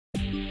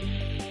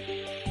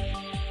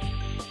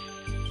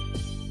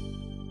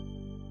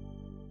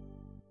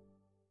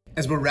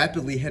As we're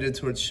rapidly headed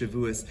towards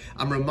Shavuos,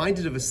 I'm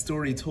reminded of a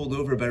story told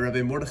over by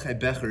Rabbi Mordechai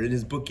Becher in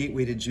his book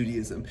Gateway to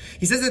Judaism.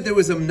 He says that there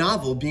was a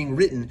novel being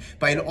written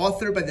by an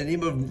author by the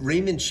name of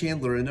Raymond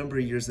Chandler a number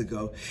of years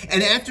ago.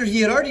 And after he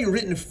had already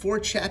written 4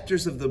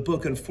 chapters of the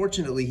book,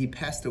 unfortunately, he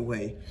passed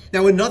away.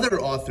 Now, another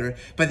author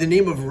by the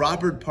name of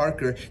Robert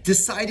Parker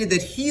decided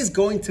that he's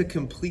going to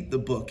complete the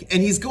book.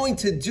 And he's going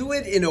to do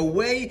it in a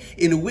way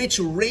in which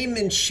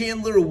Raymond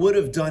Chandler would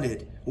have done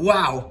it.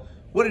 Wow.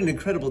 What an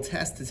incredible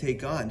task to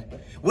take on.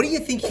 What do you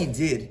think he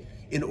did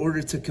in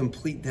order to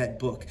complete that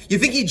book? You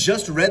think he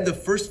just read the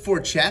first 4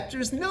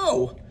 chapters?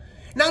 No.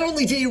 Not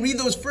only did he read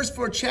those first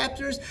 4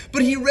 chapters,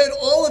 but he read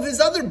all of his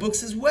other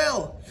books as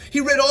well. He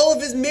read all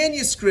of his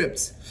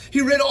manuscripts. He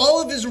read all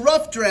of his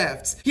rough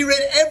drafts. He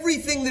read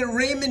everything that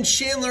Raymond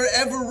Chandler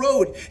ever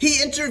wrote.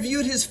 He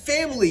interviewed his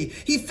family.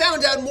 He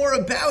found out more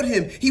about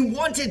him. He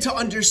wanted to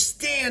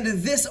understand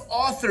this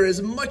author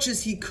as much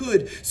as he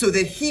could so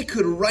that he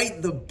could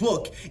write the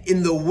book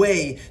in the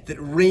way that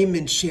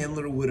Raymond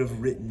Chandler would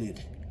have written it.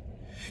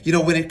 You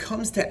know, when it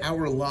comes to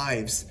our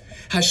lives,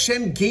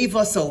 Hashem gave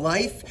us a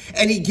life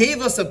and He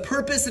gave us a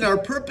purpose, and our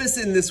purpose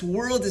in this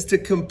world is to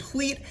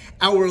complete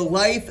our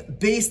life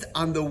based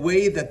on the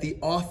way that the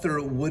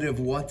author would have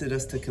wanted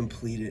us to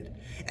complete it.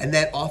 And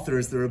that author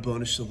is the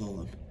Ribono Shel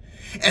Olam.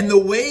 And the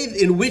way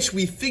in which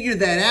we figure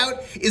that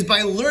out is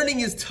by learning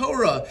His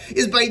Torah,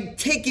 is by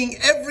taking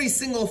every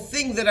single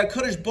thing that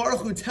HaKadosh Baruch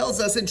Hu tells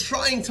us and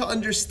trying to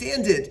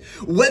understand it.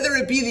 Whether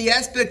it be the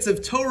aspects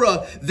of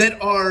Torah that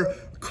are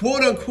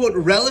quote-unquote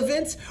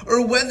relevant,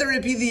 or whether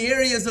it be the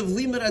areas of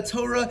Limud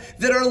Torah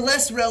that are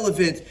less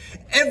relevant.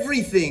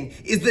 Everything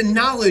is the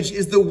knowledge,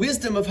 is the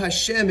wisdom of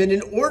Hashem. And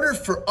in order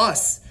for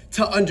us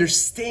to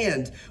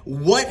understand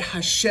what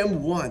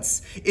Hashem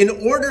wants, in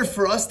order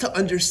for us to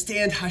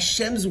understand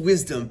Hashem's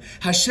wisdom,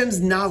 Hashem's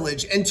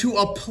knowledge, and to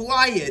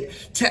apply it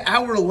to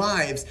our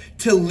lives,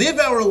 to live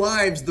our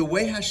lives the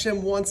way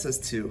Hashem wants us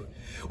to,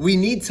 we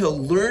need to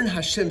learn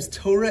Hashem's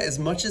Torah as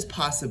much as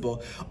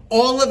possible,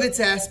 all of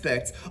its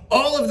aspects,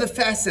 all of the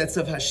facets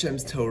of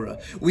Hashem's Torah.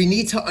 We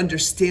need to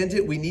understand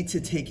it. We need to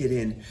take it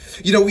in.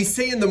 You know, we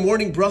say in the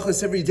morning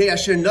brachos every day,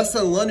 Asher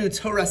nasan lanu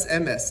Toras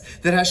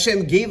emes, that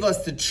Hashem gave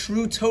us the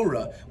true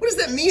Torah. What does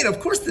that mean? Of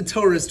course the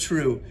Torah is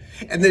true.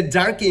 And the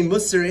Darkei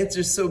Musar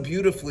answers so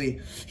beautifully.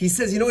 He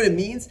says, you know what it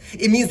means?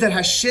 It means that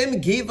Hashem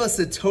gave us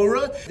a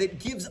Torah that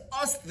gives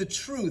us the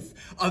truth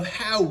of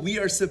how we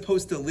are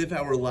supposed to live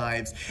our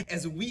lives.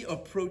 As we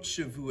approach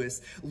Shavuos,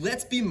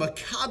 let's be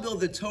makabel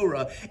the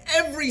Torah,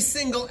 every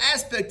single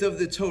aspect of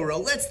the Torah.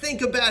 Let's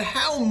think about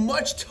how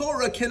much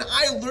Torah can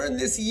I learn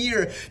this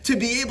year to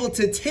be able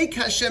to take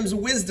Hashem's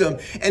wisdom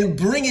and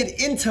bring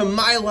it into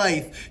my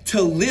life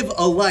to live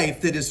a life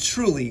that is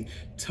truly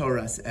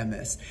Toras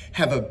emes.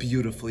 Have a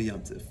beautiful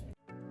Yom Tov.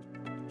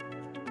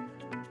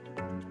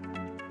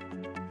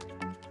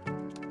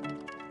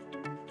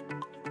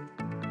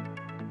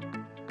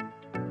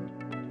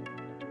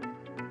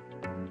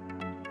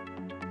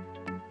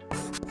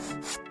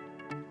 You